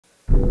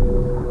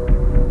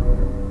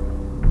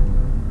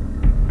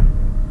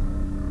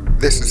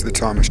This is the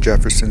Thomas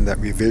Jefferson that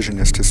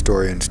revisionist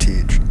historians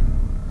teach.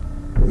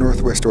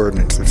 Northwest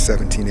Ordinance of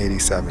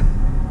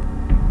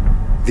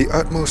 1787. The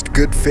utmost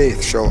good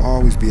faith shall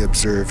always be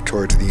observed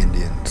towards the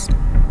Indians.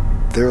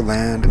 Their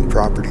land and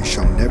property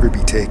shall never be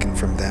taken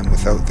from them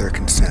without their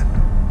consent.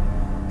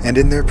 And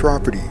in their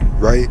property,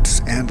 rights,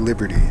 and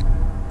liberty,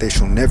 they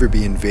shall never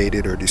be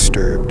invaded or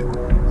disturbed,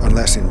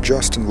 unless in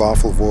just and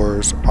lawful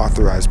wars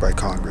authorized by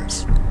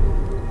Congress.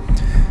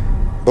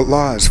 But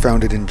laws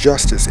founded in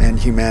justice and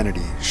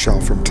humanity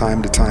shall from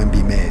time to time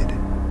be made,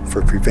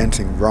 for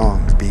preventing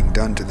wrongs being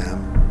done to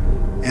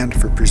them, and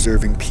for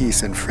preserving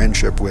peace and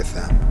friendship with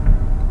them.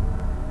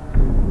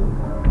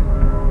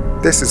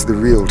 This is the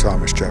real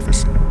Thomas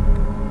Jefferson.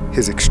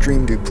 His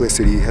extreme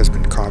duplicity has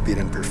been copied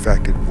and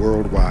perfected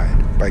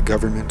worldwide by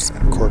governments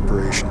and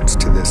corporations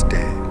to this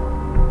day.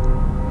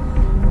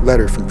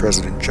 Letter from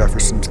President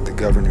Jefferson to the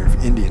Governor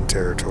of Indian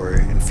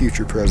Territory and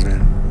future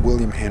President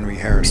William Henry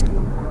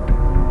Harrison.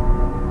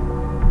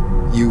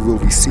 You will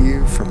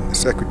receive from the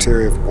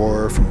Secretary of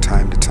War from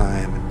time to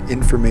time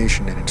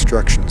information and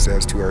instructions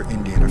as to our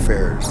Indian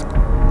affairs.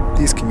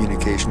 These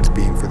communications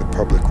being for the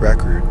public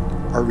record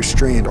are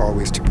restrained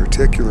always to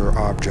particular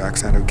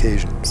objects and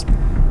occasions,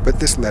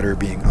 but this letter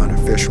being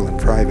unofficial and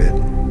private,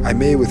 I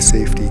may with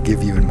safety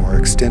give you a more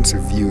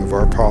extensive view of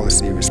our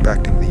policy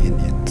respecting the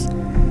Indians,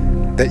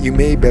 that you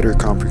may better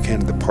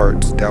comprehend the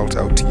parts dealt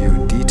out to you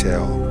in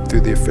detail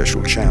through the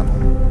official channel,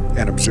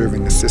 and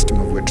observing the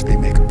system of which they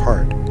make a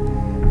part.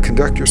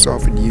 Conduct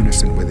yourself in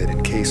unison with it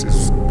in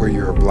cases where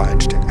you are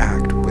obliged to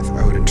act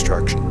without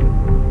instruction.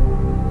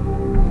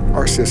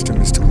 Our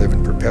system is to live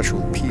in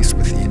perpetual peace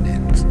with the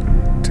Indians,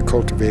 to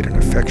cultivate an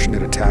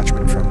affectionate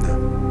attachment from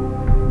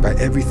them, by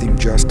everything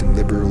just and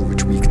liberal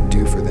which we can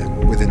do for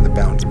them within the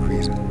bounds of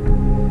reason,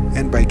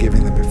 and by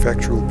giving them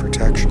effectual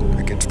protection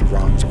against the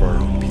wrongs of our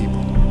own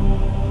people.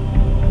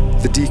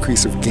 The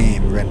decrease of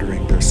game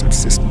rendering their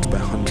subsistence by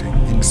hunting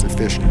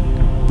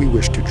insufficient, we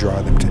wish to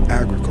draw them to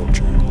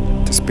agriculture,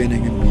 to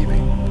spinning and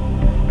weaving.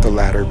 The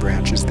latter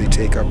branches they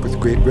take up with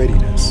great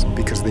readiness,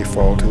 because they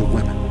fall to the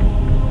women,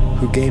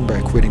 who gain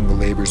by quitting the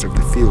labors of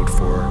the field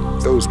for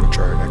those which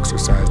are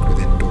exercised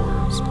within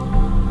doors.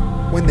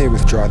 When they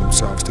withdraw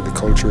themselves to the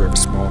culture of a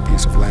small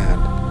piece of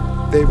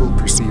land, they will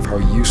perceive how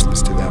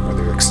useless to them are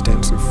their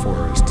extensive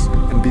forests,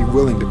 and be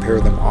willing to pair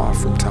them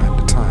off from time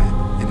to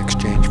time in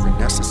exchange for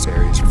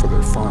necessaries for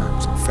their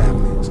farms and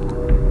families.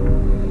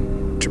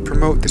 To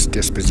promote this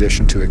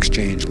disposition to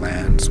exchange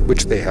lands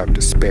which they have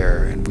to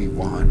spare and we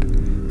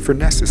want, for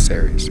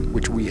necessaries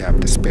which we have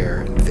to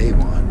spare and they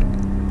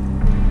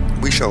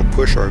want, we shall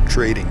push our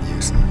trading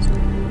uses,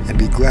 and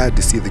be glad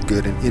to see the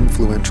good and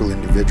influential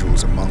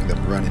individuals among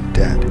them run in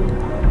debt,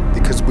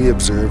 because we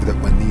observe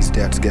that when these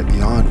debts get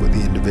beyond what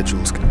the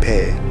individuals can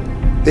pay,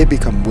 they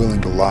become willing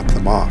to lop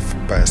them off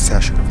by a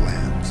cession of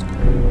lands.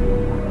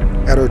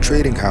 At our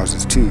trading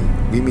houses, too,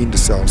 we mean to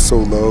sell so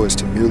low as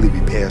to merely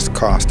repay us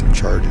cost and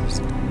charges,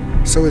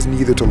 so as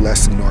neither to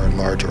lessen nor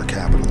enlarge our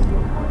capital.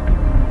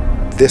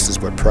 This is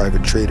what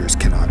private traders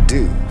cannot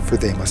do, for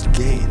they must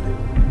gain.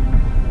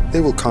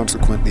 They will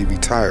consequently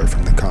retire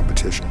from the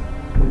competition,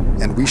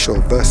 and we shall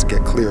thus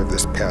get clear of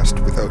this pest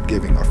without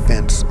giving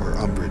offense or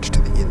umbrage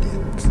to the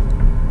Indians.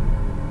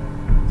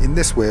 In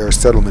this way our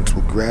settlements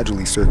will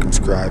gradually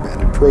circumscribe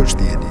and approach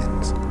the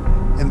Indians,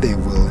 and they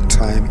will in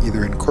time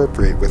either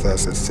incorporate with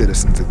us as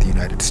citizens of the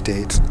United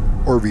States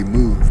or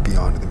remove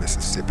beyond the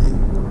Mississippi.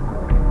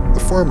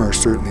 The former are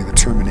certainly the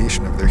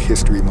termination of their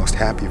history most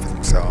happy for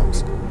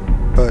themselves,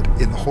 but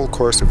in the whole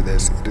course of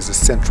this it is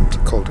essential to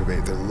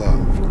cultivate their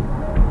love.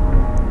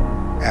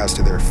 As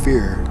to their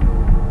fear,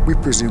 we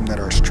presume that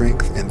our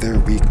strength and their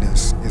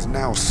weakness is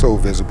now so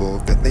visible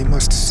that they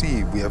must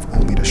see we have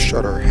only to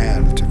shut our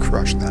hand to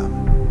crush them,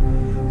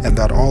 and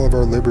that all of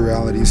our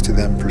liberalities to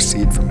them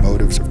proceed from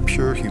motives of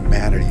pure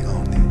humanity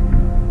only.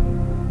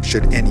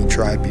 Should any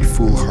tribe be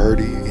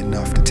foolhardy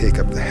enough to take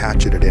up the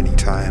hatchet at any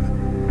time,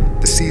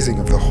 the seizing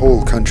of the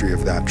whole country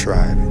of that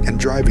tribe and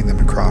driving them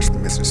across the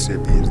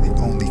Mississippi as the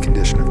only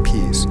condition of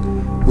peace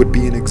would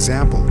be an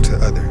example to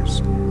others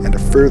and a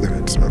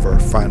furtherance of our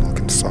final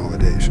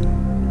consolidation.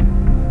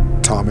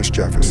 Thomas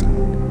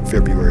Jefferson,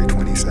 February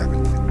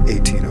 27,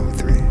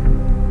 1803.